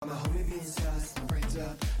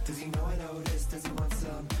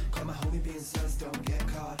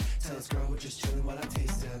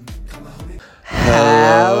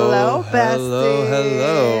Hello,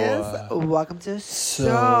 hello. Welcome to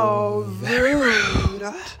So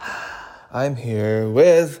Rude. I'm here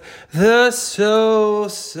with the so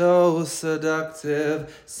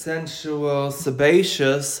seductive, sensual,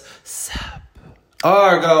 sebaceous Sap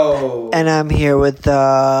Argo. And I'm here with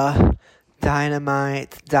the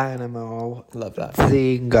dynamite dynamo. Love that.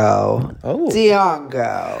 Dingo. Oh.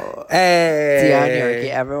 Diongo. Hey. Dion Yorkie,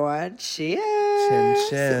 everyone. Cheers. Chin,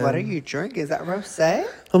 chin. What are you drinking? Is that rosé?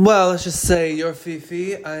 Well, let's just say you're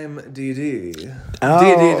Fifi, I'm DD. Oh.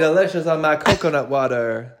 DD delicious on my coconut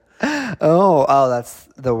water. Oh, that's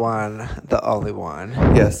the one, the only one.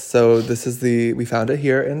 Yes, so this is we found it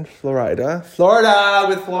here in Florida with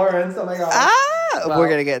Florence. Oh my god. Well, we're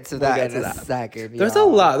gonna get to that in a second. There's a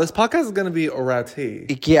lot. This podcast is gonna be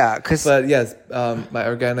ratty. Yeah, because But yes, my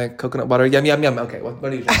organic coconut water. Yum yum yum. Okay, what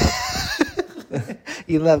are you drinking?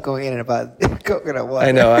 you love going in and about coconut water.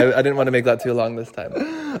 I know. I didn't want to make that too long this time.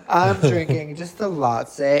 I'm drinking just a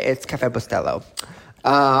latte. It's Cafe Bustelo.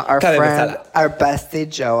 Our Cafe friend, Bustelo. our bestie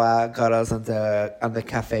Joa got us on the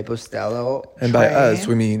Cafe Bustelo. And by train. us,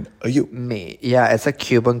 we mean you. Me. Yeah, it's a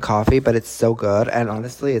Cuban coffee, but it's so good. And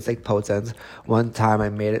honestly, it's like potent. One time I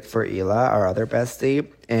made it for Ela, our other bestie,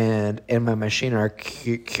 and in my machine, our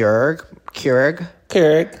Keurig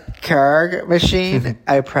machine,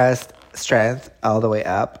 I pressed strength all the way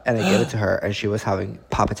up, and I gave it to her, and she was having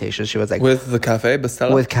palpitations. She was like, With the Cafe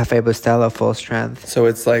Bustelo? with Cafe Bustelo full strength. So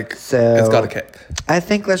it's like, So it's got a kick. I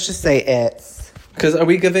think let's just say it's Because are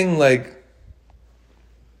we giving like...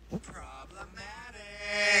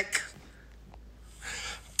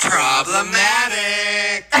 Problematic.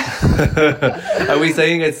 Are we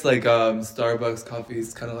saying it's like Starbucks coffee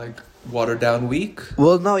is kind of like watered down weak?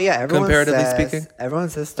 well, no, yeah. Everyone Comparatively says, speaking? everyone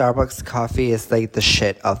says Starbucks coffee is like the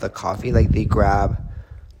shit of the coffee. Like they grab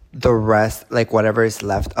the rest, like whatever is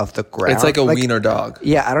left of the ground. It's like a wiener dog.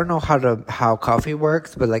 Yeah, I don't know how coffee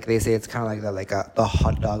works, but like they say it's kind of like the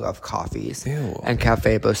hot dog of coffees. Ew. And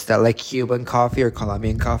Cafe Bustelo, like Cuban coffee or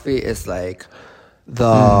Colombian coffee, is like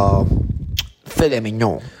the filet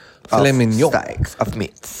mignon. Filet mignon. Steaks of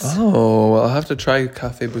meats. Oh, well, I'll have to try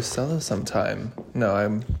Cafe Bustelo sometime. No,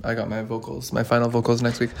 I got my final vocals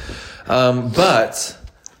next week. But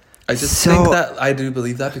I just think that I do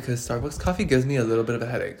believe that because Starbucks coffee gives me a little bit of a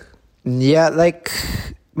headache. Yeah, like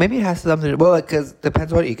maybe it has something to do. Well, like, because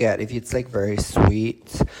depends what you get. If it's like very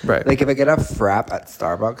sweet, Right. Like if I get a frap at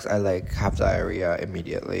Starbucks, I like have diarrhea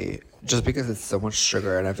immediately. Just because it's so much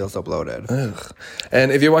sugar and I feel so bloated. Ugh.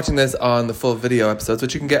 And if you're watching this on the full video episodes,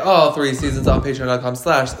 which you can get all 3 seasons on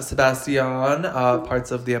patreon.com/Sebastian, parts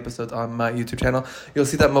of the episodes on my YouTube channel, you'll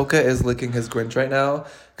see that Mocha is licking his Grinch right now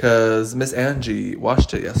because Miss Angie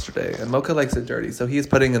washed it yesterday. And Mocha likes it dirty, so he's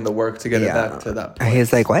putting in the work to get it back to that point.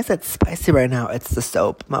 He's like, why is it spicy right now? It's the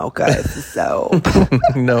soap, Mocha. It's the soap.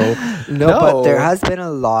 No, But there has been a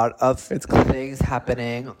lot of It's cool. things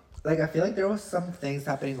happening. Like, I feel like there was some things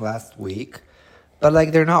happening last week, but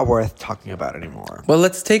like they're not worth talking about anymore. Well,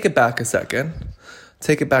 let's take it back a second.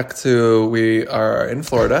 Take it back to we are in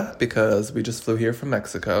Florida because we just flew here from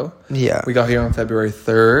Mexico. Yeah. We got here on February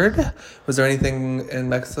 3rd. Was there anything in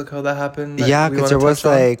Mexico that happened? Yeah, we because wanna there was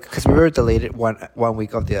touch on? like, because we were delayed one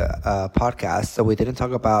week of the podcast, so we didn't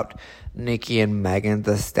talk about Nicki and Megan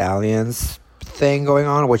Thee Stallion's thing going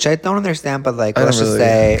on, which I don't understand, but like, I let's don't just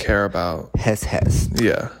really say care about. his.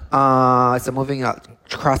 Yeah. So moving up,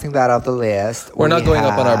 crossing that off the list. We're not we going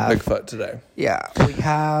up on our have- Bigfoot today. Yeah,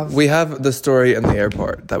 We have the story in the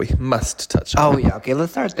airport that we must touch on. Oh yeah, okay.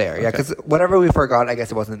 Let's start there. Yeah, because whatever we forgot, I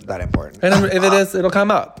guess it wasn't that important. And if it is, it'll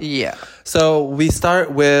come up. Yeah. So we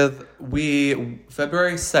start with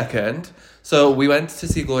February 2nd. So we went to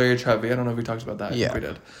see Gloria Trevi. I don't know if we talked about that. Yeah. I think we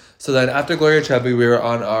did. So then after Gloria Trevi, we were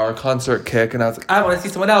on our concert kick. And I was like, I want to see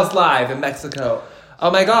someone else live in Mexico.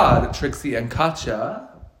 Oh my God. Trixie and Katya.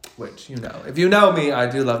 Which, you know. If you know me, I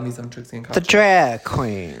do love me some Trixie and Katya. The drag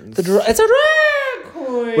queens. It's a drag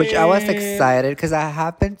queen. Which I was excited because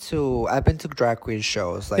I've been to drag queen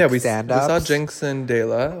shows like we stand-ups. saw Jinx and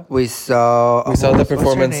Dela. We saw The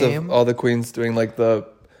performance of all the queens doing like the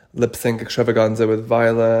lip sync extravaganza with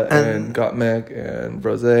Violet and Gottmik and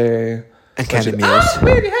Rosé. and Candy Muse. Oh,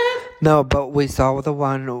 baby head. No, but we saw the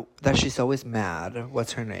one that she's always mad.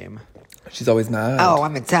 What's her name? She's always mad. Oh,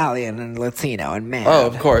 I'm Italian and Latino and mad. Oh,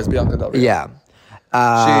 of course, Bianca Del Rio.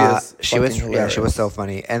 Yeah. She was she was so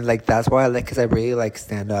funny, and like that's why I like, because I really like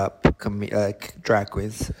stand up like drag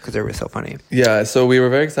queens because they're really so funny. Yeah, so we were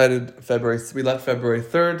very excited. We left February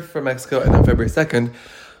 3rd for Mexico, and then February 2nd,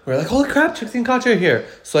 we were like, holy crap, Trixie and Katya are here.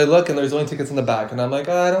 So I look, and there's only tickets in the back, and I'm like,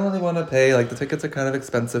 I don't really want to pay. Like the tickets are kind of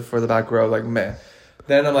expensive for the back row. Like meh.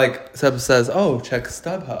 Then I'm like, Seb says, oh, check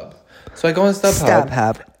StubHub. So I go on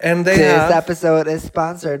StubHub. And they this have... episode is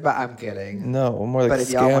sponsored by... I'm kidding. No, more like but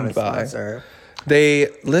if y'all want scammed to by. sponsor... They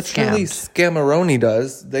literally Scammeroni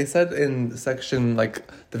does. They said in section, like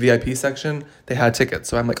the VIP section, they had tickets.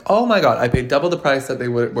 So I'm like, oh my God, I paid double the price that they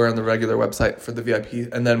were on the regular website for the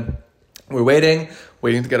VIP. And then we're waiting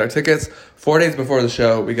to get our tickets. 4 days before the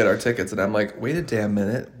show, we get our tickets. And I'm like, wait a damn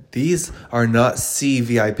minute. These are not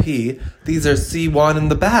CVIP. These are C1 in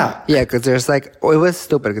the back. Yeah, because there's like... it was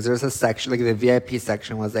stupid because there's a section... like the VIP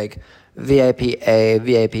section was like... VIP A,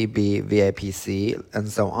 VIP B, VIP C,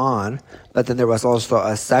 and so on. But then there was also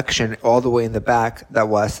a section all the way in the back that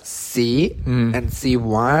was C and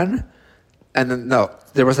C1. And then, no,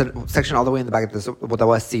 there was a section all the way in the back that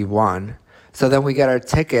was C1. So then we get our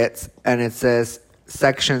tickets, and it says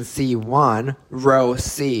section C1, row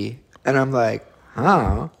C. And I'm like,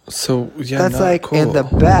 oh. So, yeah, that's like cool. In the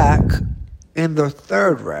back, in the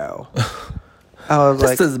third row. I was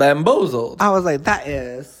this is bamboozled. I was like, that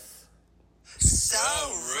is...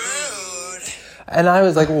 so rude. And I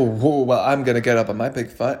was like, well, I'm going to get up on my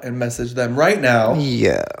big foot and message them right now.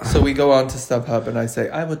 Yeah. So we go on to StubHub and I say,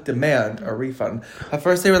 I would demand a refund. At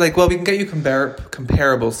first they were like, well, we can get you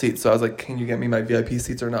comparable seats. So I was like, can you get me my VIP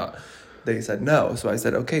seats or not? They said no. So I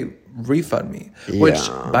said, okay, refund me. Yeah. Which,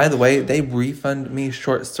 by the way, they refund me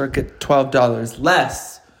short circuit $12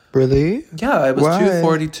 less. Really? Yeah, it was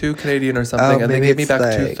 $2.42 Canadian or something. And they gave me back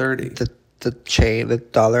like $2.30.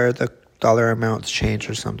 The dollar amounts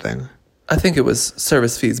change or something. I think it was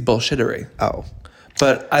service fees bullshittery. Oh.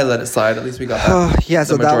 But I let it slide. At least we got that. Yeah,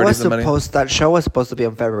 so that show was supposed to be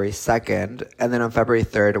on February 2nd. And then on February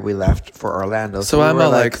 3rd, we left for Orlando. So I'm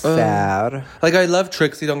like sad. Like, I love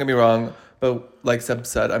Trixie, don't get me wrong. But like Seb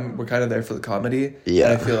said, we're kind of there for the comedy.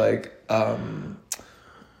 Yeah. And I feel like,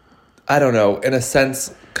 I don't know. In a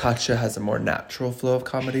sense, Katya has a more natural flow of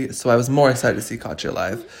comedy. So I was more excited to see Katya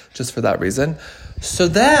live just for that reason. So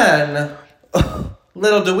then,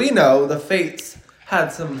 little do we know, the fates had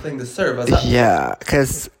something to serve us up. Yeah,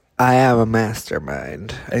 because I am a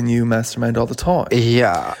mastermind. And you mastermind all the time.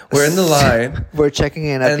 Yeah. We're in the line. We're checking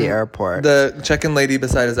in at the airport. The check-in lady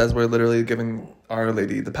beside us, as we're literally giving our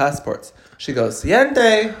lady the passports, she goes,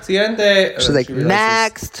 Siguiente. She's like,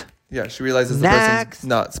 next. Yeah, she realizes the person's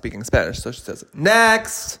not speaking Spanish. So she says,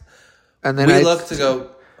 next. And then we look to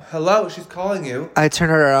go... Hello, she's calling you. I turn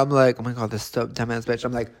her around, I'm like, oh my God, this dumbass bitch.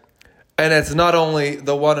 I'm like... And it's not only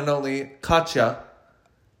the one and only Katya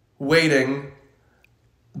waiting,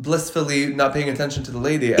 blissfully not paying attention to the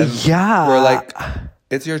lady. And we're like,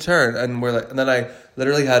 it's your turn. And we're like... And then I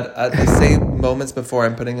literally had, at the same moments before,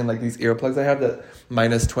 I'm putting in like these earplugs I have that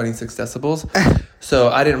minus 26 decibels. So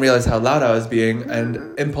I didn't realize how loud I was being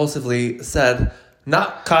and impulsively said...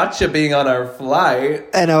 Not Katya being on our flight.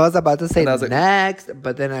 And I was about to say next,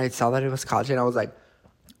 but then I saw that it was Katya, and I was like,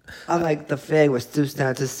 the fig was too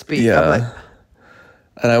stand to speak. Yeah. I'm like,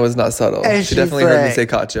 and I was not subtle. And she definitely heard me say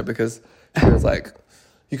Katya because she was like,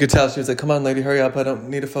 you could tell she was like, come on, lady, hurry up. I don't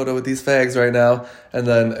need a photo with these fags right now. And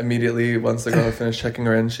then immediately, once the girl finished checking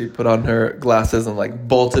her in, she put on her glasses and like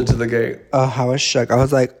bolted to the gate. Oh, I was shook. I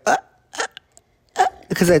was like,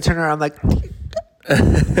 because I turned around, I'm like,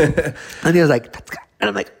 and he was like, and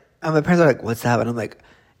I'm like, and my parents are like, what's up? And I'm like,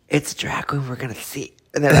 it's a drag queen we're gonna see.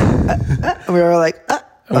 And they're like, and we were like,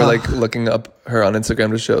 and we're like looking up her on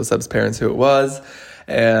Instagram to show Seb's parents who it was,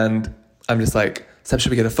 and I'm just like, Seb,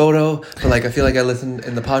 should we get a photo? But like, I feel like I listened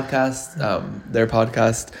in the podcast, their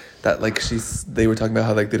podcast, that like they were talking about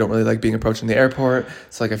how like they don't really like being approached in the airport.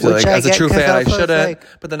 So like I feel like as a true fan I shouldn't.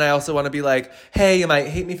 But then I also want to be like, hey, you might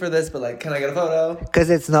hate me for this, but like, can I get a photo?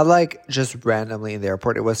 Because it's not like just randomly in the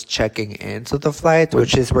airport. It was checking into the flight,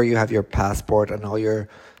 which is where you have your passport and all your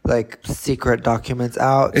like secret documents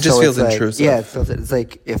out. It just feels intrusive. Yeah, it's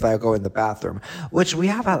like if I go in the bathroom, which we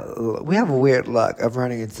have a weird luck of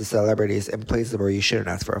running into celebrities in places where you shouldn't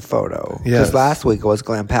ask for a photo. Because last week it was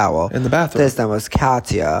Glenn Powell in the bathroom. This time was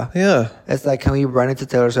Katya. Yeah, it's like, can we run into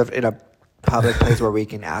Taylor Swift in a public place where we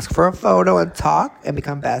can ask for a photo and talk and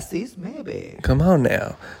become besties? Maybe. Come on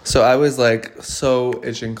now. So I was like so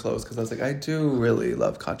itching close because I was like, I do really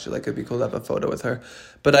love Katya. Like it'd be cool to have a photo with her.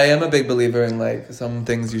 But I am a big believer in like some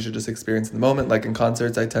things you should just experience in the moment. Like in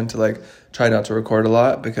concerts, I tend to like try not to record a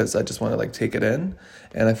lot because I just want to like take it in.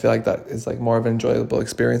 And I feel like that is like more of an enjoyable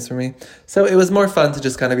experience for me. So it was more fun to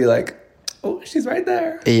just kind of be like, oh, she's right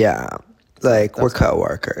there. Yeah. Like we're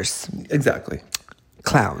co-workers. Exactly.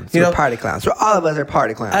 Clowns. We're party clowns. So all of us are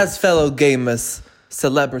party clowns. As fellow gamers,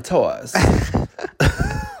 celebritors.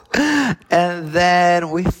 And then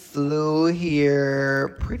we flew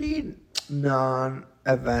here pretty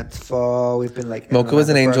non-eventful. We've been like... Mocha was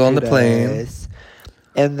an angel on the plane.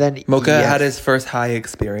 And then Mocha yes. had his first high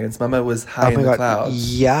experience. Mama was high Oh in my the God.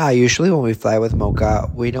 clouds. Yeah, usually when we fly with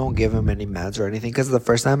Mocha, we don't give him any meds or anything because the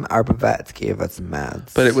first time our vet gave us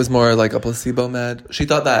meds. But it was more like a placebo med. She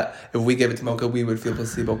thought that if we gave it to Mocha, we would feel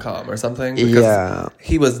placebo calm or something. Because Yeah.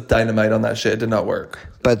 he was dynamite on that shit. It did not work.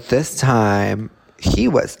 But this time, he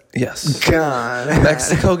was Yes. gone.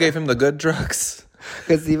 Mexico gave him the good drugs.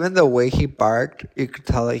 Because even the way he barked, you could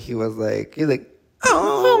tell that he's like,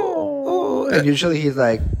 oh. And usually he's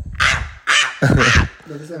like, but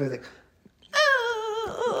this time he's like,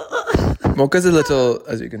 Mocha's a little,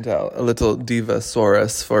 as you can tell, a little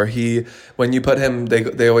diva-saurus. When you put him,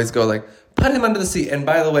 they always go like, put him under the seat. And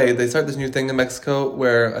by the way, they start this new thing in Mexico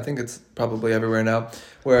where, I think it's probably everywhere now,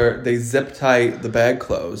 where they zip tie the bag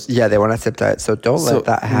closed. yeah, they want to zip tie it, so don't let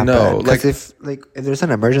that happen. No, because if there's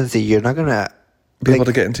an emergency, you're not gonna be able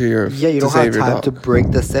to get into your, yeah, you don't have time to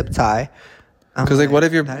break the zip tie. Because what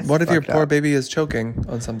if your poor up. baby is choking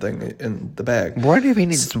on something in the bag? What if he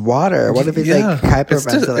needs water? What if he's like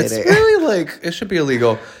hyperventilating? It's really like, it should be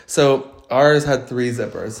illegal. So ours had 3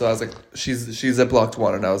 zippers. So I was like, she zip-locked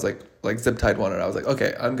one, and I was like zip-tied one, and I was like,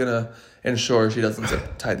 okay, I'm gonna ensure she doesn't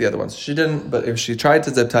zip-tie the other ones. She didn't, but if she tried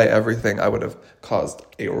to zip-tie everything, I would have caused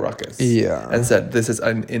a ruckus. Yeah. And said, this is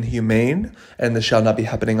inhumane, and this shall not be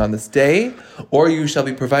happening on this day, or you shall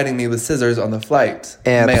be providing me with scissors on the flight.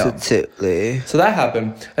 Ma'am. Absolutely. So that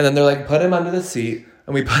happened. And then they're like, put him under the seat.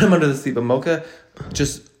 And we put him under the seat. But Mocha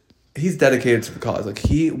he's dedicated to the cause. Like,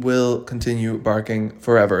 he will continue barking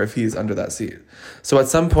forever if he's under that seat. So at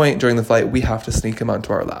some point during the flight, we have to sneak him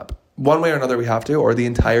onto our lap. One way or another, we have to, or the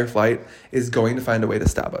entire flight is going to find a way to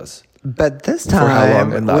stab us. But this For how long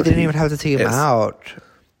time, and we loud didn't he even have to take him is. out.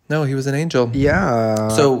 No, he was an angel. Yeah.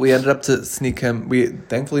 So we ended up to sneak him.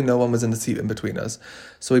 Thankfully no one was in the seat in between us.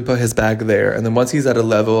 So we put his bag there. And then once he's at a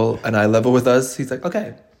level, an eye level with us, he's like,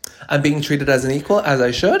 okay, I'm being treated as an equal, as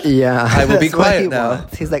I should. Yeah. I will be That's what quiet he now.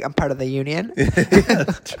 wants. He's like, I'm part of the union. Yeah,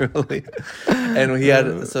 truly. And he had,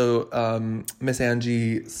 Miss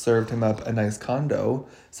Angie served him up a nice condo.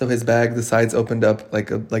 So his bag, the sides opened up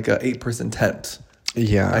like a 8-person tent.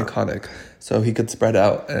 Yeah. Iconic. So he could spread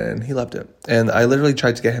out, and he loved it. And I literally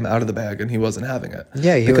tried to get him out of the bag, and he wasn't having it.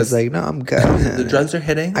 Yeah, he was like, no, I'm good. The drugs are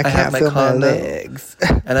hitting. I have can't my feel my condo, legs.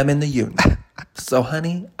 and I'm in the union. So,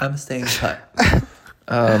 honey, I'm staying put.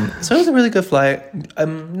 So it was a really good flight.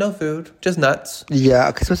 No food, just nuts.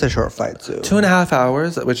 Yeah, because it was a short flight too. 2.5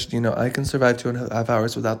 hours, which, I can survive 2.5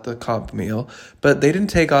 hours without the comp meal. But they didn't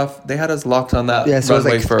take off. They had us locked on that Yeah, so it was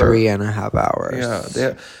runway like for 3.5 hours.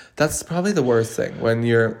 Yeah, that's probably the worst thing when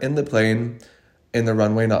you're in the plane, in the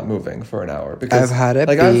runway, not moving for an hour. Because I've had it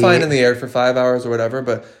I'm fine in the air for 5 hours or whatever,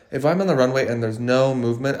 but if I'm on the runway and there's no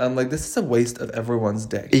movement, I'm like, this is a waste of everyone's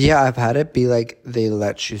day. Yeah, I've had it be like they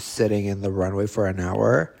let you sitting in the runway for an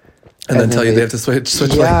hour. And then tell you they have to switch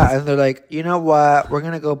yeah, lanes. and they're like, you know what? We're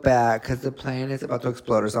going to go back because the plane is about to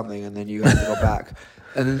explode or something, and then you have to go back.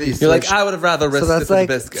 And then You're like, I would have rather risked so it that's for like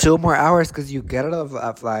the biscuit. 2 more hours because you get out of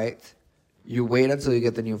that flight, you wait until you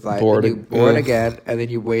get the new flight, Board. then you board Ugh. again, and then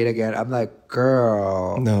you wait again. I'm like,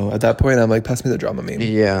 girl. No, at that point, I'm like, pass me the drama meme.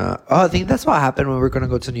 Yeah. Oh, I think that's what happened when we were going to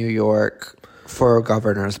go to New York for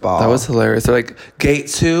governor's ball. That was hilarious. They're like, gate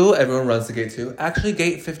 2, everyone runs to gate 2. Actually,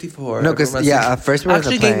 gate 54. No, because, at first we were in the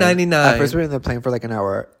Actually, plane. gate 99. At first we were in the plane for like an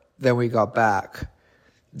hour. Then we got back.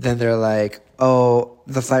 Then they're like, oh,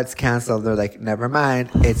 the flight's canceled. They're like, never mind.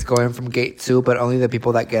 It's going from gate 2, but only the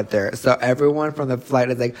people that get there. So everyone from the flight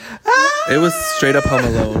is like, ah! It was straight up Home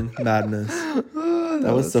Alone madness.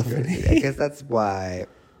 That was so funny. I guess that's why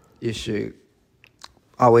you should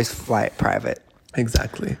always fly private.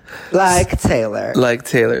 Exactly. Like Taylor.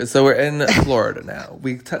 So we're in Florida now.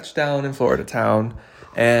 We touched down in Florida town.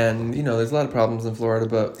 And, there's a lot of problems in Florida,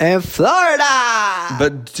 but... In Florida!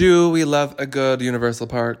 But do we love a good Universal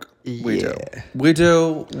Park? We do. Yeah. We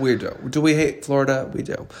do. Do we hate Florida? We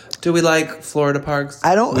do. Do we like Florida parks?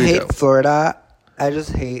 I don't hate do. Florida. I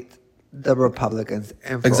just hate the Republicans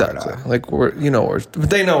in Florida. Exactly. Like,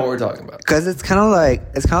 they know what we're talking about. Because it's kind of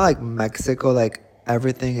like Mexico. Like,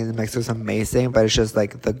 everything in Mexico is amazing, but it's just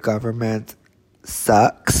like the government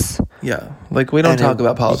sucks. Yeah. Like, we don't talk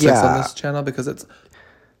about politics on this channel because it's...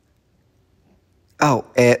 Oh,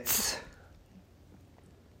 it's...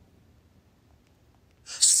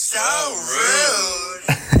 So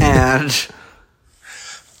rude. And...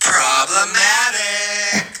 Problematic.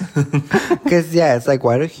 Because, it's like,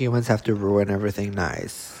 why do humans have to ruin everything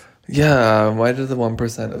nice? Yeah, why do the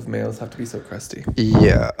 1% of males have to be so crusty?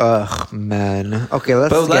 Yeah, ugh, man. Okay,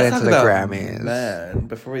 let's get into the Grammys. Man,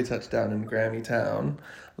 before we touch down in Grammy Town,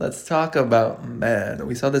 Let's talk about man.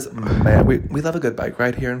 We saw this man. We love a good bike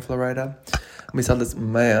ride here in Florida. We saw this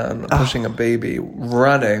man pushing a baby,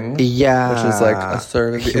 running. Yeah. Which is like a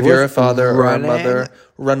service. He If you're a was father running. or a mother,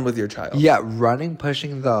 run with your child. Yeah, running,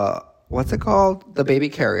 pushing the, what's it called? The baby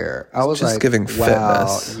carrier. I was Just like, giving wow,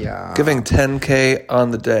 fitness. yeah. Giving 10K on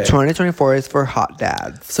the day. 2024 is for hot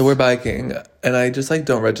dads. So we're biking, and I just like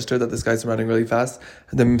don't register that this guy's running really fast.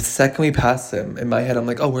 And the second we pass him, in my head, I'm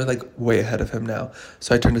like, oh, we're like way ahead of him now.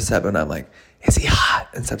 So I turn to Seb and I'm like, is he hot?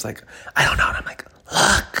 And Seb's like, I don't know. And I'm like,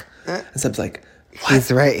 look. And Seb's like, what?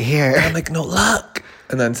 He's right here. And I'm like, no, look.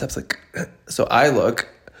 And then Seb's like, so I look,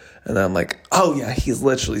 and then I'm like, oh yeah, he's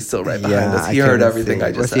literally still right behind us. He heard everything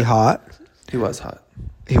I just said. Was he hot? He was hot.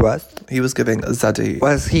 He was? He was giving Zati.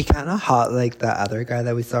 Was he kind of hot like that other guy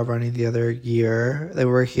that we saw running the other year? They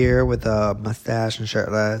were here with a mustache and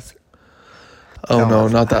shirtless. Oh no,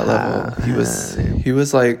 not that level. He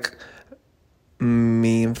was like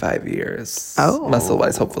me in 5 years. Oh. Muscle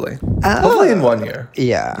wise, hopefully. Oh. Hopefully in 1 year.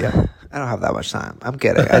 Yeah. I don't have that much time. I'm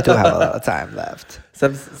kidding. I do have a lot of time left.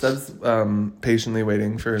 Seb's patiently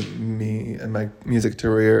waiting for me and my music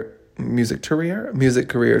career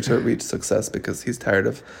to reach success because he's tired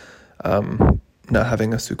of not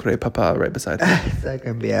having a sucre papa right beside him. That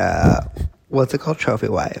can be a, what's it called? Trophy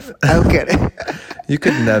wife. I'm kidding. You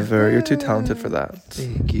could never. You're too talented for that.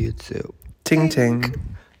 Thank you too. Ting ting.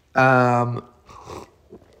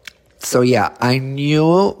 So yeah, we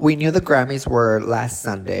knew the Grammys were last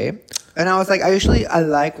Sunday. And I was like, I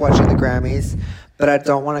like watching the Grammys, but I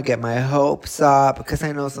don't want to get my hopes up because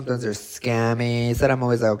I know sometimes there's scammies. And I'm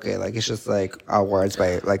always like, okay, like it's just like awards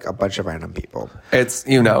by like a bunch of random people. It's,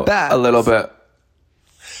 a little bit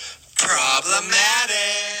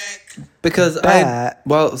Problematic. because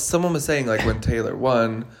someone was saying like when Taylor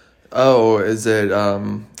won, is it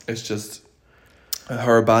it's just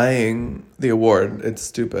her buying the award. It's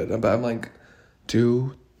stupid. But I'm like,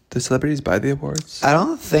 do the celebrities buy the awards? I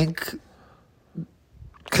don't think,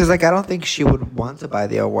 because like I don't think she would want to buy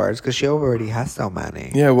the awards because she already has so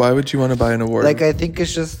many. Yeah, why would you want to buy an award? Like I think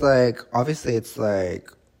it's just like, obviously it's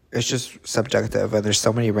just subjective and there's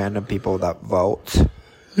so many random people that vote.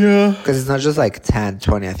 Yeah. Because it's not just like 10,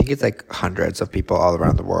 20. I think it's like hundreds of people all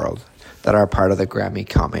around the world that are part of the Grammy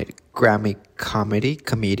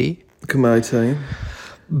committee. Come on, I tell you.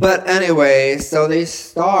 But anyway, so they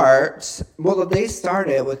started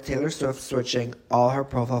with Taylor Swift switching all her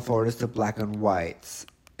profile photos to black and whites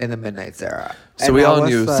in the Midnights era. So And we I all was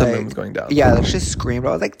knew like, something was going down. Yeah, I just screamed.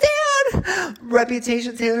 I was like, Dad,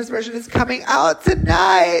 Reputation Taylor's version is coming out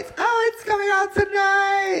tonight. Oh, it's coming out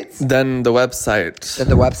tonight. Then the website. Then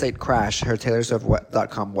the website crashed. Her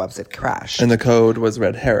TaylorSwift.com website crashed. And the code was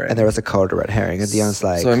red herring. And there was a code to red herring. And Dion's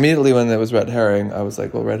like... So immediately when it was red herring, I was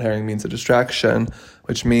like, well, red herring means a distraction,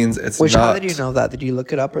 which means it's not... How did you know that? Did you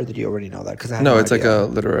look it up or did you already know that? Because No, it's like a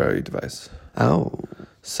literary device. Oh.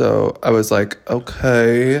 So I was like,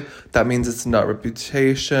 okay, that means it's not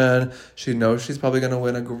Reputation. She knows she's probably going to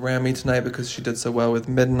win a Grammy tonight because she did so well with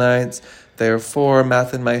Midnights. Therefore,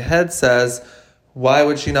 math in my head says, why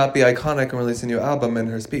would she not be iconic and release a new album in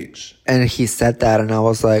her speech? And he said that, and I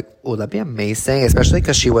was like, oh, that'd be amazing, especially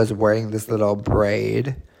because she was wearing this little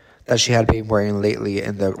braid that she had been wearing lately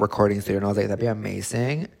in the recording studio. And I was like, that'd be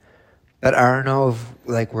amazing. But I don't know if,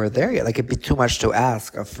 like, we're there yet. Like, it'd be too much to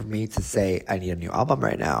ask for me to say, I need a new album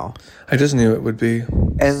right now. I just knew it would be.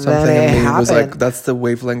 And something then in it me was happened. like, that's the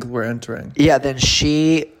wavelength we're entering. Yeah, then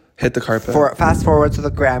she... Hit the carpet. Fast forward to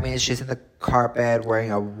the Grammys. She's in the carpet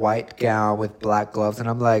wearing a white gown with black gloves. And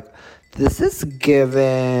I'm like, this is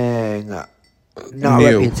giving... Not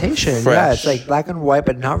New, Reputation. fresh. Yeah, it's like black and white,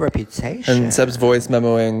 but not Reputation. And Seb's voice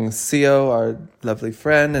memoing Sio, our lovely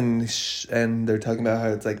friend, and they're talking about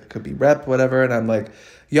how it's like could be rep, whatever. And I'm like,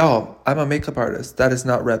 y'all, I'm a makeup artist. That is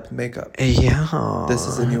not rep makeup. Yeah. This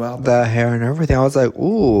is a new album. The hair and everything. I was like,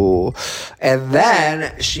 ooh. And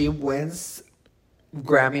then she wins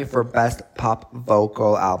Grammy for Best Pop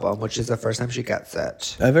Vocal Album, which is the first time she gets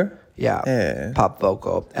it. Ever? Yeah. Pop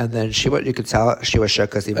vocal. And then you could tell she was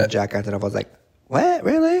shook because even Jack Antonoff was like, what?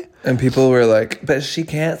 Really? And people were like, but she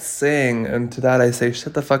can't sing. And to that I say,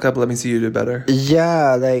 shut the fuck up. Let me see you do better.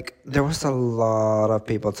 Yeah, like, there was a lot of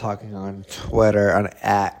people talking on Twitter, on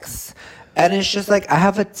X. And it's just like, I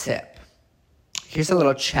have a tip. Here's a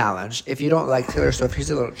little challenge. If you don't like Taylor Swift, here's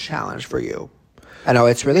a little challenge for you. I know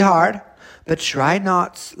it's really hard, but try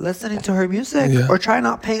not listening to her music or try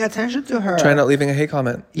not paying attention to her. Try not leaving a hate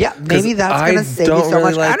comment. Yeah, maybe that's going to save you so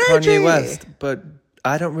much energy. Kanye West, but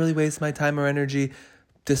I don't really waste my time or energy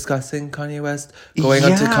discussing Kanye West, going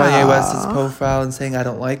onto Kanye West's profile and saying, I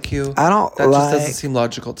don't like you. That just doesn't seem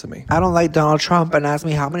logical to me. I don't like Donald Trump, and ask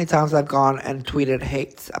me how many times I've gone and tweeted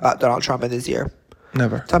hate about Donald Trump in this year.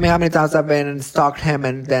 Never. Tell me how many times I've been and stalked him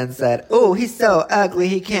and then said, oh, he's so ugly,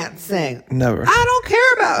 he can't sing. Never. I don't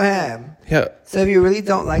care about him. Yeah. So if you really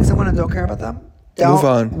don't like someone and don't care about them, don't move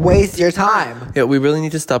on. Waste your time. Yeah, we really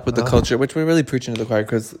need to stop with the culture, which we're really preaching to the choir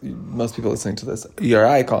because most people listening to this, you're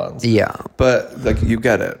icons. Yeah. But, like, you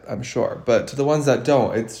get it, I'm sure. But to the ones that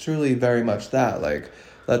don't, it's truly very much that. Like,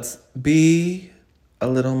 let's be a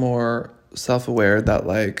little more self-aware that,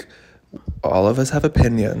 like, all of us have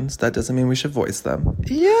opinions. That doesn't mean we should voice them.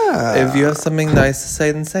 Yeah. If you have something nice to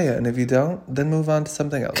say, then say it. And if you don't, then move on to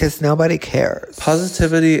something else. Because nobody cares.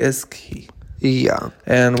 Positivity is key. Yeah.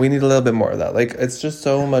 And we need a little bit more of that. Like, it's just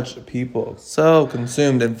so much people so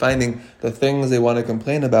consumed in finding the things they want to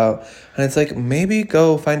complain about. And it's like, maybe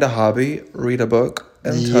go find a hobby, read a book,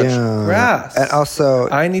 and touch grass. And also,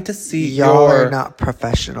 I need to see y'all are not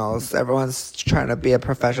professionals. Everyone's trying to be a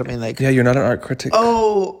professional, being like, yeah, you're not an art critic.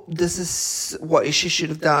 oh, this is what she should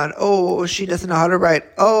have done. Oh, she doesn't know how to write.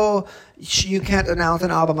 Oh, you can't announce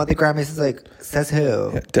an album at the Grammys. It's like, says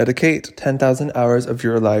who? Yeah, dedicate 10,000 hours of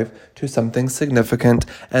your life to something significant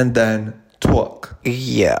and then talk.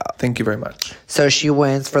 Yeah. Thank you very much. So she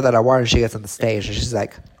wins for that award and she gets on the stage and she's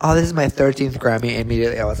like, oh, this is my 13th Grammy.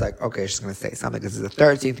 Immediately I was like, okay, she's going to say something. This is the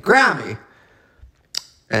 13th Grammy.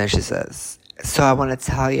 And then she says, so I want to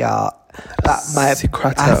tell y'all about a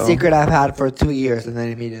secret I've had for 2 years. And then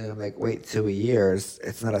immediately I'm like, wait, 2 years?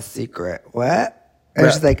 It's not a secret. What? And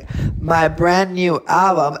she's like, my brand new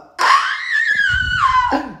album.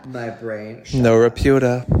 My brain. No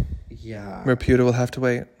Reputa. Yeah. Reputa will have to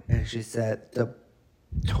wait. And she said, the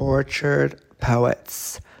Tortured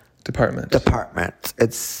Poets Department.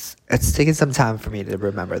 It's taking some time for me to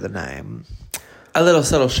remember the name. A little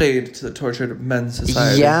subtle shade to the Tortured Men's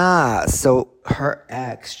Society. Yeah. So her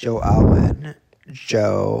ex, Joe Alwyn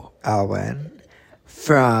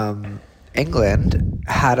from England,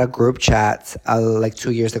 had a group chat like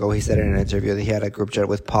 2 years ago. He said in an interview that he had a group chat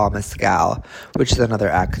with Paul Mescal, which is another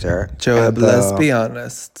actor. Joe, let's be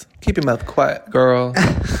honest. Keep your mouth quiet, girl.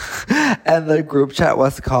 And the group chat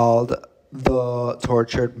was called the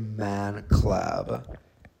Tortured Man Club.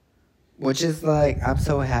 Which is like, I'm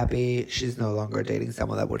so happy she's no longer dating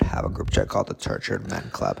someone that would have a group chat called the Tortured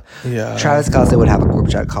Men Club. Yeah. Travis Kelce would have a group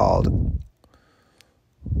chat called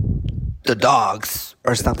The Dogs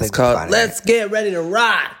or something. It's called funny. Let's Get Ready to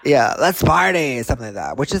Rock. Yeah, let's party, something like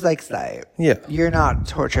that. Which is like, yeah, you're not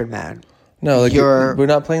tortured man. No, like we're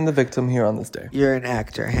not playing the victim here on this day. You're an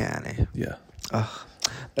actor, Hanny. Yeah. Ugh.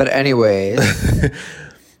 But anyways.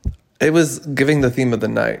 It was giving the theme of the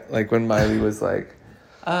night. Like when Miley was like,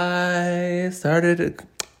 I started,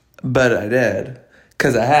 but I did.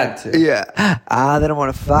 Because I had to. Yeah. I didn't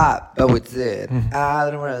want to fight, but we did. I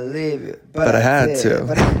didn't want to leave you, but I had did.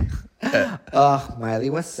 to. Oh, Miley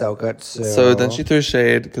was so good too. So then she threw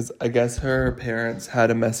shade because I guess her parents had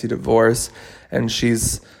a messy divorce and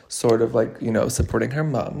she's sort of like, supporting her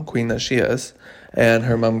mom, queen that she is. And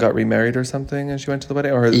her mom got remarried or something and she went to the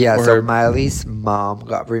wedding? So Miley's mom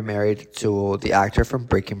got remarried to the actor from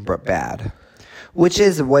Breaking Bad. Which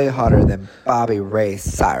is way hotter than Bobby Ray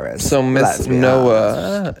Cyrus. So Miss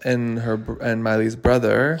Noah and Miley's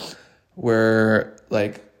brother were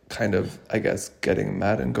like kind of, I guess, getting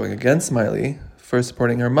mad and going against Miley for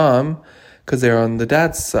supporting her mom because they're on the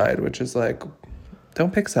dad's side, which is like,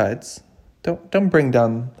 don't pick sides. Don't bring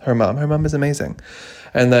down her mom. Her mom is amazing.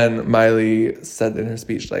 And then Miley said in her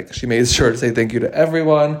speech, like, she made sure to say thank you to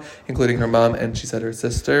everyone, including her mom, and she said her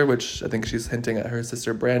sister, which I think she's hinting at her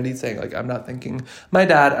sister Brandy, saying, like, I'm not thanking my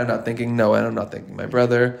dad, I'm not thanking Noah, and I'm not thanking my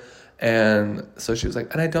brother. And so she was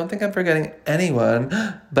like, and I don't think I'm forgetting anyone,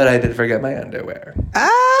 but I did forget my underwear.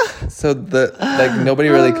 So nobody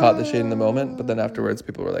really caught the shade in the moment, but then afterwards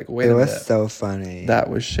people were like, wait a minute. It was so funny. That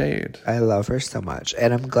was shade. I love her so much.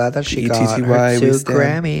 And I'm glad that she got ETTY, her 2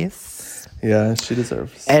 Grammys. Yeah, she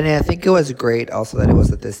deserves. And I think it was great also that it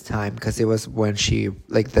was at this time because it was when she,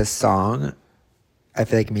 like, this song, I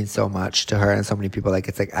feel like it means so much to her and so many people. Like,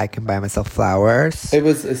 it's like, I can buy myself flowers.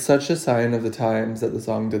 It's such a sign of the times that the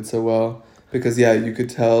song did so well. Because, yeah, you could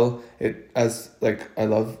tell it as, like,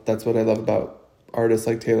 that's what I love about artists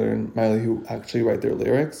like Taylor and Miley who actually write their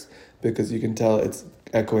lyrics. Because you can tell it's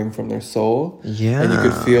echoing from their soul. Yeah. And you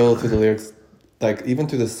could feel through the lyrics, like, even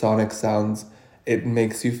through the sonic sounds, it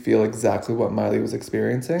makes you feel exactly what Miley was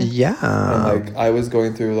experiencing. Yeah. And, like, I was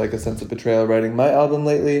going through, like, a sense of betrayal writing my album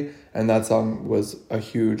lately, and that song was a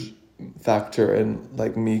huge factor in,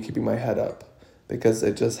 like, me keeping my head up because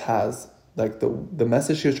it just has Like the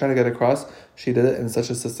message she was trying to get across, she did it in such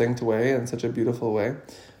a succinct way and such a beautiful way.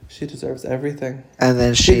 She deserves everything. And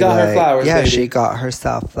then she got her flowers. Yeah, baby. she got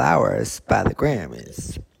herself flowers by the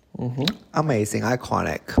Grammys. Mm-hmm. Amazing,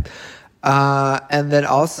 iconic. And then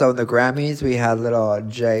also in the Grammys, we had little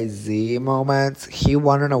Jay-Z moments. He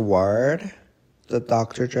won an award, the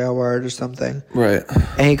Dr. J award or something. Right.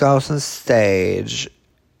 And he goes on stage.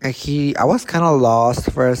 And I was kind of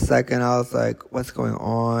lost for a second. I was like, what's going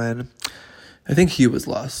on? I think he was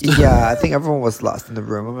lost. Yeah, I think everyone was lost in the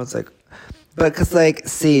room. I was like, but because a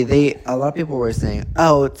lot of people were saying,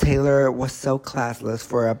 oh, Taylor was so classless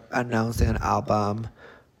for announcing an album.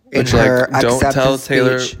 Which, don't tell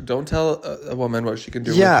Taylor, don't tell a woman what she can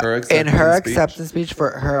do with her acceptance speech. In her acceptance speech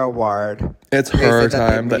for her award. It's her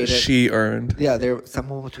time that she earned. Yeah,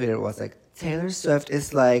 someone tweeted was like, Taylor Swift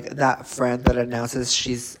is like that friend that announces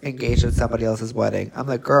she's engaged at somebody else's wedding. I'm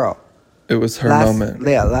like, girl. It was her moment.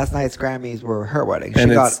 Yeah, last night's Grammys were her wedding. She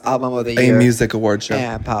and got Album of the Year. A music award show.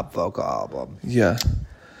 And Pop Vocal Album. Yeah.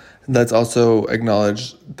 Let's also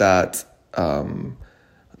acknowledge that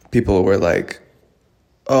people were like,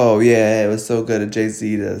 oh, yeah, it was so good of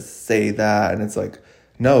Jay-Z to say that. And it's like,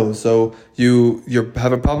 no. So you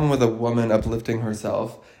have a problem with a woman uplifting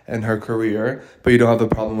herself and her career, but you don't have a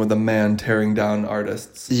problem with a man tearing down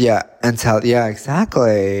artists. Yeah,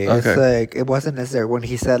 exactly. Okay. It's like, it wasn't necessary. When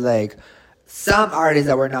he said, like, some artists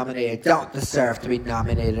that were nominated don't deserve to be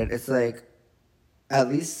nominated, it's like, at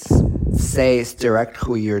least direct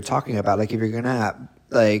who you're talking about. Like, if you're gonna,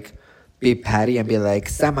 like, be petty and be like,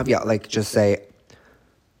 some of y'all, like, just say,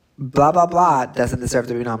 blah, blah, blah, doesn't deserve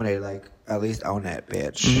to be nominated. Like, at least own it,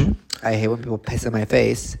 bitch. Mm-hmm. I hate when people piss in my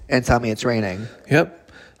face and tell me it's raining. Yep.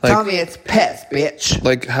 Tell me it's piss, bitch.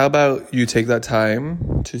 Like, how about you take that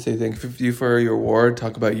time to say thank you for your award,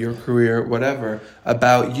 talk about your career, whatever,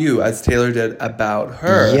 about you, as Taylor did about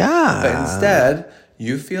her. Yeah. But instead,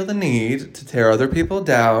 you feel the need to tear other people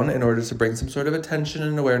down in order to bring some sort of attention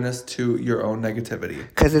and awareness to your own negativity.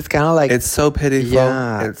 Because it's kind of like... It's so pitiful.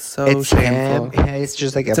 Yeah. It's so shameful. It's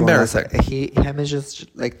just like... It's embarrassing. Him is just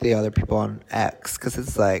like the other people on X. Because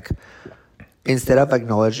it's like... Instead of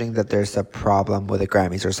acknowledging that there's a problem with the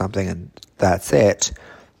Grammys or something and that's it,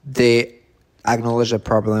 they acknowledge a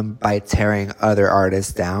problem by tearing other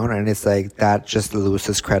artists down. And it's like, that just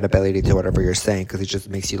loses credibility to whatever you're saying because it just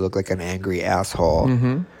makes you look like an angry asshole.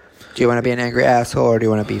 Mm-hmm. Do you want to be an angry asshole or do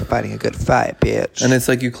you want to be fighting a good fight, bitch? And it's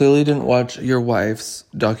like, you clearly didn't watch your wife's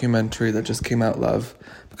documentary that just came out, Love,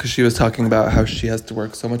 because she was talking about how she has to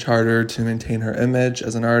work so much harder to maintain her image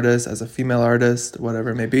as an artist, as a female artist,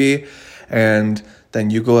 whatever it may be. And then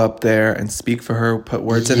you go up there and speak for her, put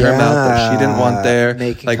words in her mouth that she didn't want there.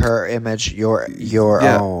 Making like, her image your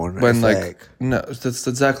own. When no, that's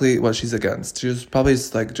exactly what she's against. She was probably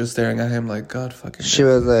like just staring at him like, God fucking. She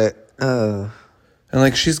was like, oh. And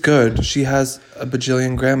like, she's good. She has a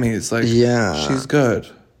bajillion Grammys. Like, she's good.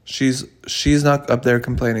 She's not up there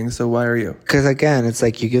complaining. So why are you? Because again, it's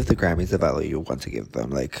like you give the Grammys the value you want to give them.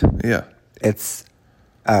 Like, yeah, it's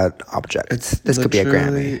an object. This could be a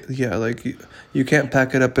Grammy. Yeah, like you can't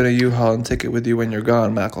pack it up in a U-Haul and take it with you when you're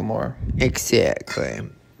gone, Macklemore. Exactly.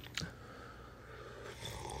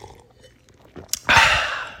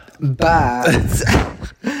 But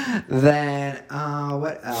then,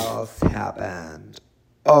 what else happened?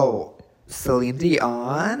 Oh, Celine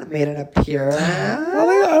Dion made an appearance.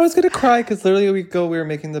 I was gonna cry because literally we were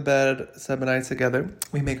making the bed, Seb and I together.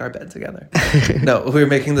 We make our bed together. No, we were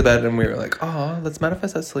making the bed and we were like, oh, let's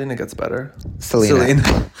manifest that Selena gets better. Celine.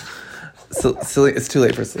 It's too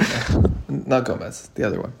late for Selena. Not Gomez, the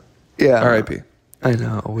other one. Yeah. R.I.P. I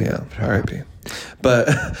know. R.I.P.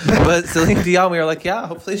 But Celine Dion, we were like, yeah,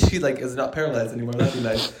 hopefully she like is not paralyzed anymore. That'd be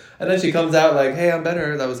nice. And then she comes out like, hey, I'm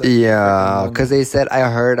better. That was like, yeah, because they said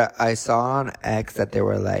I saw on X that they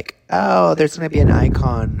were like, oh, there's gonna be an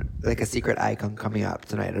icon, like a secret icon coming up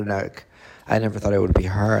tonight, and like, I never thought it would be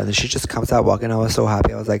her. And then she just comes out walking. I was so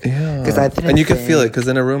happy. I was like, because I didn't. And you could feel it because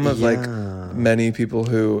in a room of like many people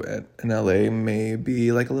who in LA may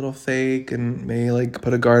be like a little fake and may like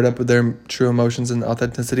put a guard up with their true emotions and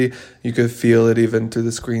authenticity, you could feel it even through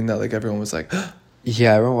the screen that like everyone was like,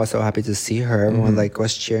 yeah, everyone was so happy to see her. Everyone like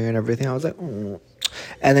was cheering and everything. I was like, and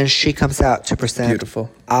then she comes out to present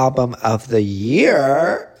beautiful Album of the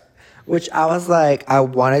Year, which I was like, I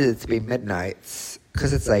wanted it to be Midnight's.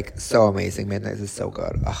 Because it's like so amazing. Midnight's is so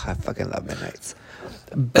good. Oh, I fucking love Midnight's.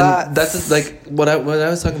 But and that's just, like what I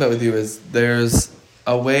was talking about with you is there's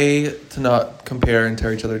a way to not compare and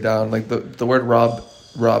tear each other down. Like the word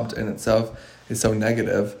robbed in itself is so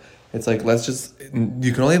negative. It's like,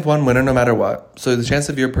 you can only have one winner no matter what. So the chance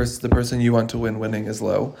of the person you want to winning is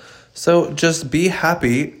low. So just be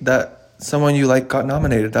happy that someone you like got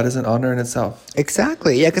nominated. That is an honor in itself.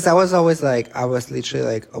 Exactly. Yeah, because I was always like, I was literally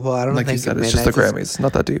like, well, I don't Like think you said, it's just the Grammys.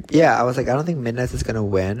 Not that deep. Yeah, I was like, I don't think Midnight is gonna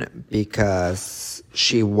win because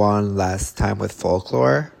she won last time with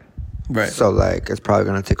Folklore. Right. So like, it's probably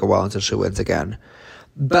gonna take a while until she wins again.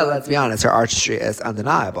 But let's be honest, her artistry is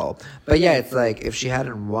undeniable. But yeah, it's like if she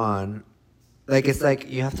hadn't won, like it's like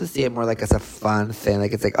you have to see it more like as a fun thing.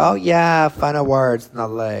 Like it's like, oh yeah, fun awards,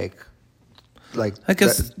 not like I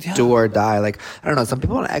guess do or die. Like I don't know, some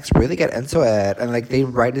people on X really get into it and like they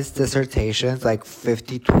write these dissertations like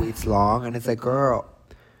 50 tweets long, and it's like, girl,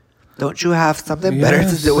 don't you have something better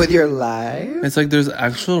to do with your life? It's like there's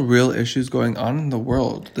actual real issues going on in the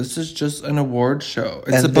world. This is just an award show.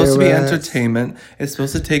 It's supposed to be entertainment. It's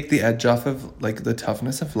supposed to take the edge off of like the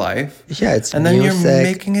toughness of life. Yeah, it's and then you're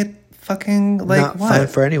making it fucking like not what? fun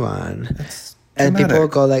for anyone. And people will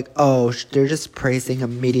go like, oh, they're just praising a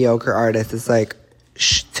mediocre artist. It's like,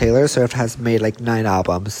 Taylor Swift has made like 9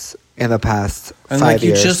 albums in the past 5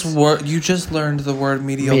 years. You just learned the word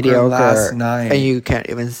mediocre last night. And you can't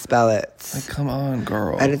even spell it. Like, come on,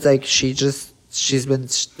 girl. And it's like, she's been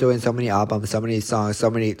doing so many albums, so many songs, so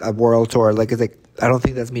many, a world tour. Like, it's like, I don't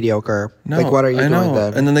think that's mediocre. No, like, what are you doing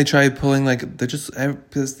then? And then they try pulling, like, they're just,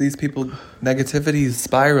 because these people, negativity is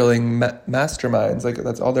spiraling masterminds. Like,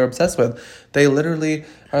 that's all they're obsessed with. They literally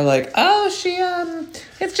are like, oh,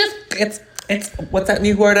 it's, what's that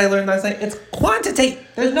new word I learned last night? It's quantity.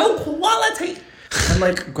 There's no quality. I'm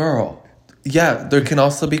like, girl, yeah, there can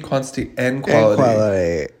also be quantity and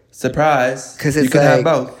quality. Surprise. Because it's you can have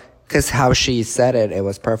both. Because how she said it, it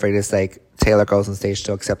was perfect. It's like Taylor goes on stage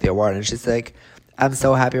to accept the award, and she's like, I'm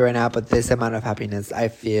so happy right now, but this amount of happiness I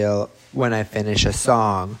feel when I finish a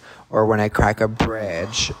song or when I crack a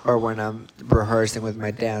bridge or when I'm rehearsing with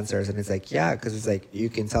my dancers. And it's like, yeah, because it's like you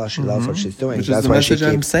can tell she loves what she's doing. Which is the message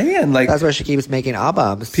I'm saying. Like, that's why she keeps making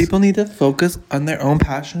albums. People need to focus on their own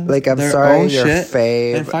passions, like, I'm their sorry, own your shit,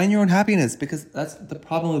 fave, and find your own happiness. Because that's the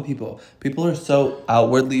problem with people. People are so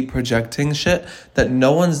outwardly projecting shit that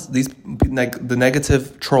no one's like the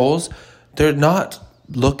negative trolls. They're not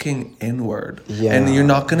looking inward. Yeah. And you're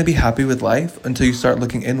not going to be happy with life until you start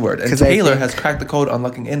looking inward. And Taylor has cracked the code on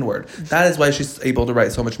looking inward. That is why she's able to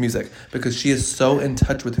write so much music, because she is so in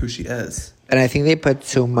touch with who she is. And I think they put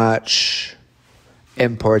too much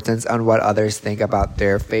importance on what others think about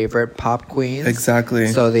their favorite pop queens. Exactly.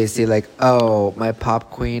 So they see like, oh, my pop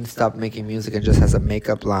queen stopped making music and just has a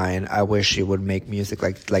makeup line. I wish she would make music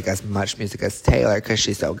like as much music as Taylor because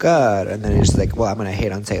she's so good. And then it's just like, well, I'm gonna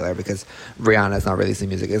hate on Taylor because Rihanna's not releasing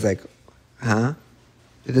music. It's like, huh?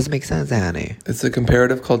 It doesn't make sense, honey. It's a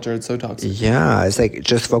comparative culture. It's so toxic. Yeah, it's like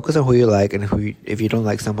just focus on who you like, and if you don't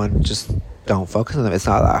like someone, just don't focus on them. It's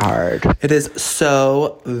not that hard. It is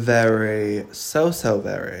so very, so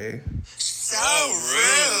very. So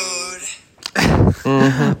rude.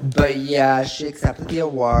 But yeah, she accepted the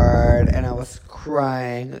award, and I was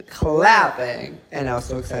crying, clapping, and I was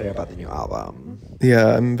so excited about the new album.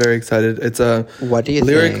 Yeah, I'm very excited. It's what do you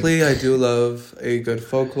lyrically, think? I do love a good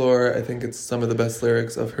folklore. I think it's some of the best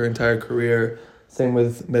lyrics of her entire career. Same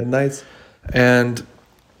with Midnight's. And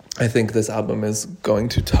I think this album is going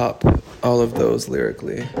to top all of those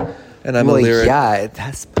lyrically. And I'm a lyric. Yeah, it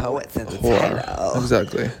has poets in the title.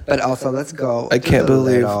 Exactly. But also, let's go. I can't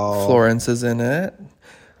believe Florence is in it.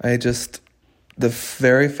 The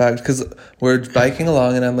very fact, because we're biking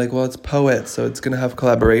along and I'm like, well, it's poets, so it's going to have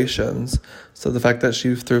collaborations. So the fact that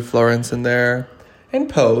she threw Florence in there in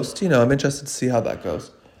post, I'm interested to see how that goes.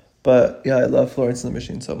 But yeah, I love Florence and the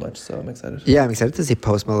Machine so much, so I'm excited. Yeah, I'm excited to see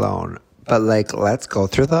Post Malone. But like, let's go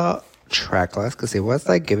through the track list because it was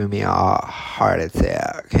like giving me a heart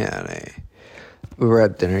attack, honey. We were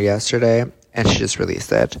at dinner yesterday and she just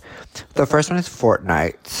released it. The first one is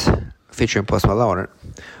Fortnite featuring Post Malone,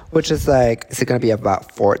 which is like, is it going to be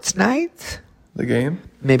about Fortnite? The game?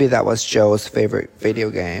 Maybe that was Joe's favorite video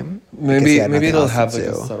game. Maybe it'll have like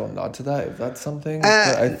a subtle nod to that, if that's something. But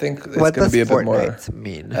I think it's going to be a bit more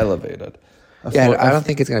elevated. I don't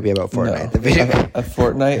think it's going to be about Fortnite. No. The video game. A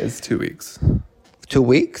fortnight is 2 weeks. 2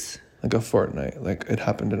 weeks? Like a fortnight. Like it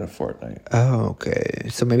happened in a fortnight. Oh, okay.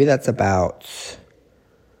 So maybe that's about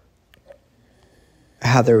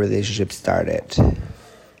how their relationship started.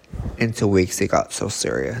 In 2 weeks, it got so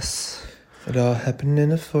serious. It all happened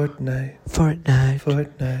in a fortnight. Fortnight.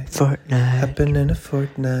 Happened in a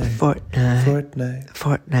fortnight.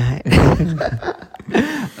 Fortnight.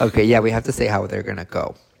 Okay, yeah, we have to say how they're gonna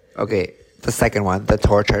go. Okay, the second one, the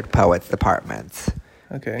Tortured Poets Department.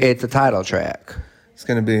 Okay. It's a title track. It's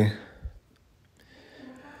gonna be.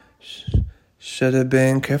 Should have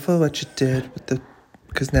been careful what you did with the,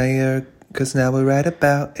 cause now we write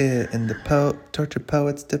about it in the Tortured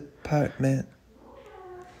Poets Department. apartment.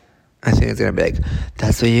 I think it's gonna be like,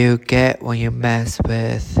 that's what you get when you mess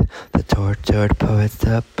with the tortured poet's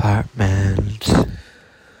apartment.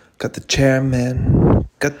 Got the chairman.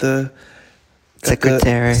 Got the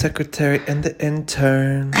secretary and the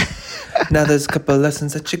intern. Now there's a couple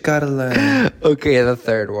lessons that you gotta learn. Okay, the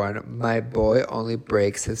third one. My boy only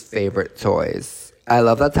breaks his favorite toys. I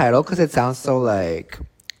love that title because it sounds so like...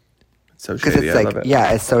 So shady, it's I like, love it.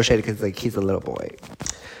 yeah, it's so shady because like he's a little boy.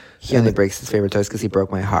 He only breaks his favorite toys because he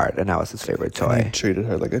broke my heart, and that was his favorite And toy. he treated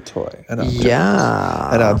her like a toy. An object.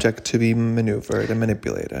 Yeah. An object to be maneuvered and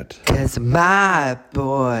manipulated. Because my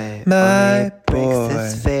boy My only breaks boy.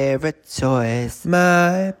 his favorite toys.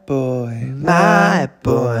 My boy. My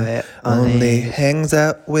boy only hangs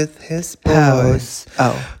out with his pose. boys.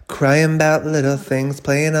 Oh. Crying about little things,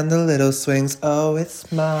 playing on the little swings. Oh,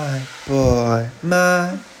 it's my boy.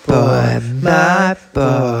 My boy. My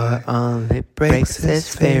boy only breaks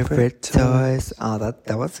his favorite toys. Oh,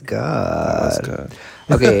 that was good. That was good.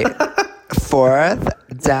 Okay, fourth,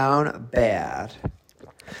 down bad.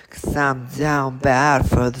 Cause I'm down bad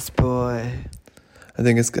for this boy. I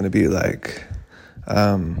think it's gonna be like,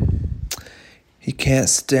 he can't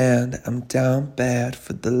stand. I'm down bad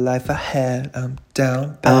for the life I had. I'm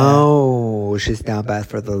down bad. Oh, she's down bad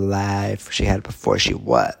for the life she had before she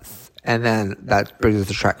was. And then that brings us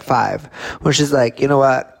to track 5, where she's like, you know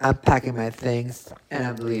what? I'm packing my things and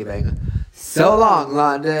I'm leaving. So long,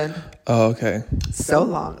 London. Oh, okay. So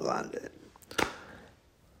long, London.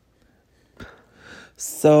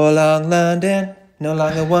 So long, London. No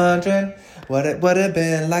longer wondering what it would have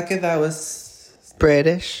been like if I was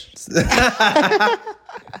British.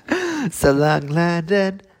 So long,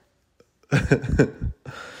 London.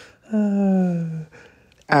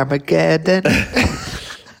 Armageddon.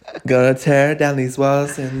 Gonna tear down these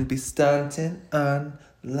walls and be stunting on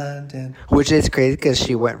London. Which is crazy because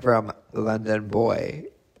she went from London boy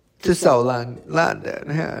to so long, London,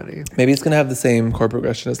 honey. Maybe it's gonna have the same chord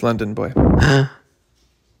progression as London Boy.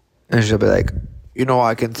 And she'll be like, you know,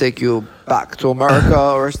 I can take you back to America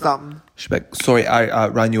or something. She'll be like, sorry, I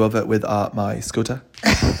ran you over with my scooter.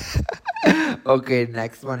 Okay,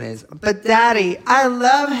 next one is, but Daddy, I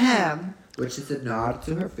love him. Which is a nod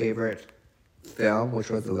to her favorite film, which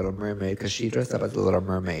was The Little Mermaid, because she dressed up as the Little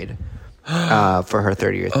Mermaid for her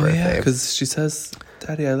 30th Oh birthday. yeah, because she says,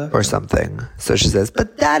 Daddy, I love Or you. something. So she says,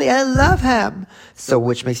 but Daddy, I love him. So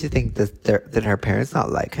which makes you think that her parents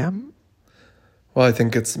not like him? Well, I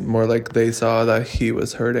think it's more like they saw that he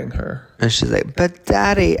was hurting her. And she's like, but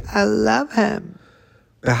Daddy, I love him.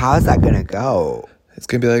 But how's that going to go? It's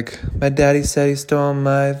gonna be like, my daddy said he stole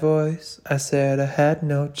my voice. I said I had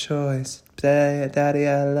no choice. Daddy,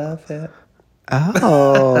 I love it.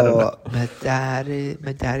 Oh, my daddy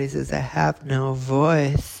says I have no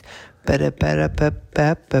voice. Better,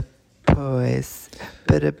 voice.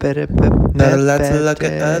 Not allowed to look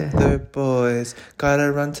at other boys.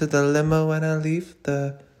 Gotta run to the limo when I leave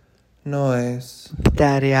the noise.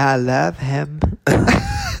 Daddy, I love him.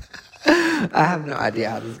 I have no idea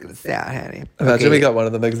how this is going to sound, honey. Imagine we got one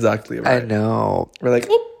of them exactly right. I know. We're like,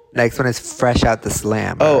 oop. Next one is Fresh Out the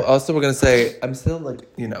Slammer. Oh, also we're going to say, I'm still like,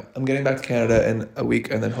 I'm getting back to Canada in a week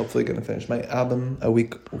and then hopefully going to finish my album a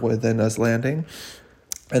week within us landing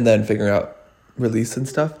and then figuring out release and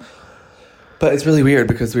stuff. But it's really weird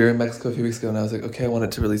because we were in Mexico a few weeks ago and I was like, okay, I want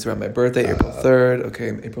it to release around my birthday, April 3rd. Okay,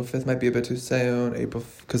 April 5th might be a bit too soon.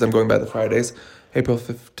 Because I'm going by the Fridays. April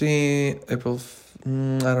 15th,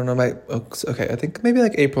 I don't know, okay, I think maybe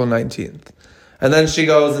like April 19th. And then she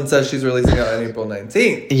goes and says she's releasing it on April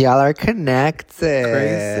 19th. Y'all are connected.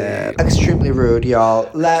 Crazy. Extremely rude, y'all.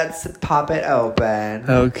 Let's pop it open.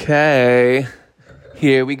 Okay,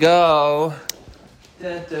 here we go.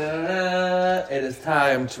 It is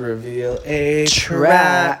time to reveal a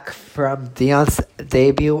Track from Dion's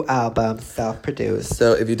debut album, self-produced.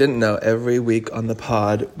 So if you didn't know, every week on the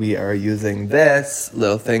pod, we are using this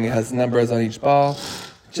little thing. It has numbers on each ball.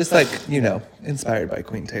 Just like, inspired by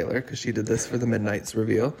Queen Taylor, because she did this for the Midnight's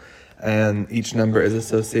reveal. And each number is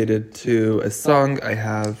associated to a song I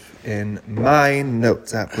have in my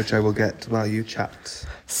notes app, which I will get while you chat.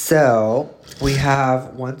 So, we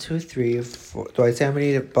have 1, 2, 3, 4. Do I say how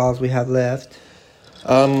many balls we have left?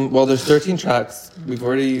 Well, there's 13 tracks. We've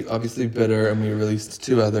already obviously Bitter, and we released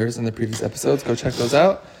 2 others in the previous episodes. Go check those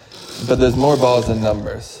out. But there's more balls than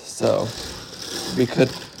numbers, so we could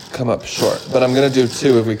come up short. But I'm going to do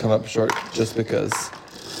 2 if we come up short, just because...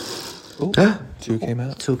 Ooh, 2 came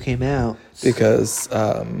out. 2 came out. Because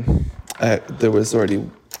there was already...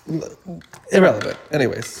 Irrelevant.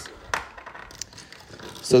 Anyways.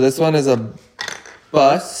 So this one is a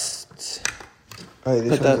bust. Oh,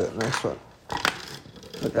 this But one's the next one.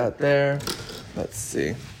 Put that there. Let's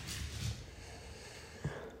see.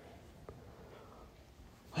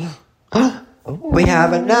 We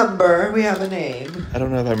have a number. We have a name. I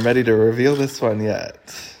don't know if I'm ready to reveal this one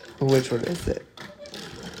yet. Which one is it?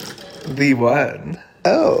 The one.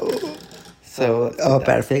 Oh. So. Oh, but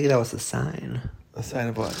I think that was a sign. A sign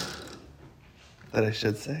of what? That I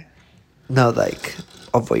should say? No, like,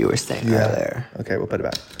 of what you were saying earlier. Okay, we'll put it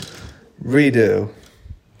back. Redo.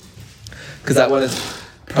 Because that one is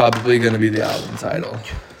probably going to be the album title.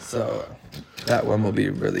 So that one will be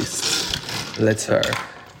released later.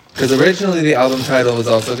 Because originally the album title was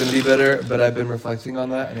also going to be Bitter, but I've been reflecting on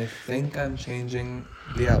that, and I think I'm changing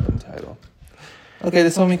the album title. Okay,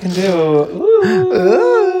 this one we can do.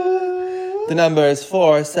 Ooh. The number is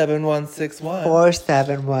 47161.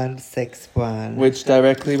 47161. Which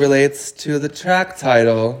directly relates to the track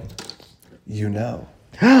title, You Know.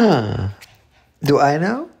 Do I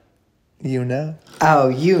know? You Know. Oh,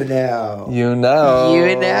 you know. You Know.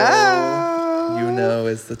 You know. You Know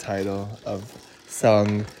is the title of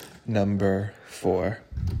song number 4.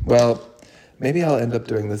 Well, maybe I'll end up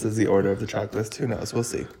doing this as the order of the track list. Who knows? We'll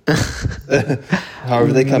see.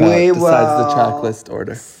 However they come out besides the track list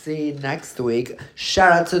order. See next week.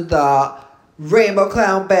 Shout out to the Rainbow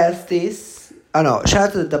Clown Besties. Oh no, shout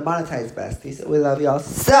out to the Demonetized Besties. We love y'all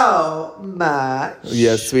so much.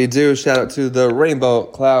 Yes, we do. Shout out to the Rainbow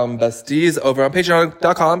Clown Besties over on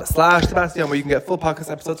patreon.com/Sebastian, where you can get full podcast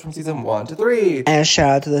episodes from season 1 to 3. And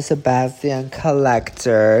shout out to the Sebastian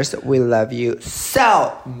Collectors. We love you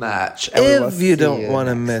so much. And if you don't want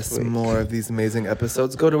to miss more of these amazing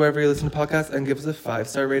episodes, go to wherever you listen to podcasts and give us a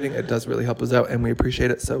 5-star rating. It does really help us out, and we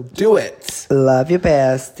appreciate it, so do it. Love you,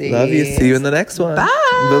 besties. Love you. See you in the next one. Bye.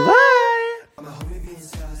 Bye-bye.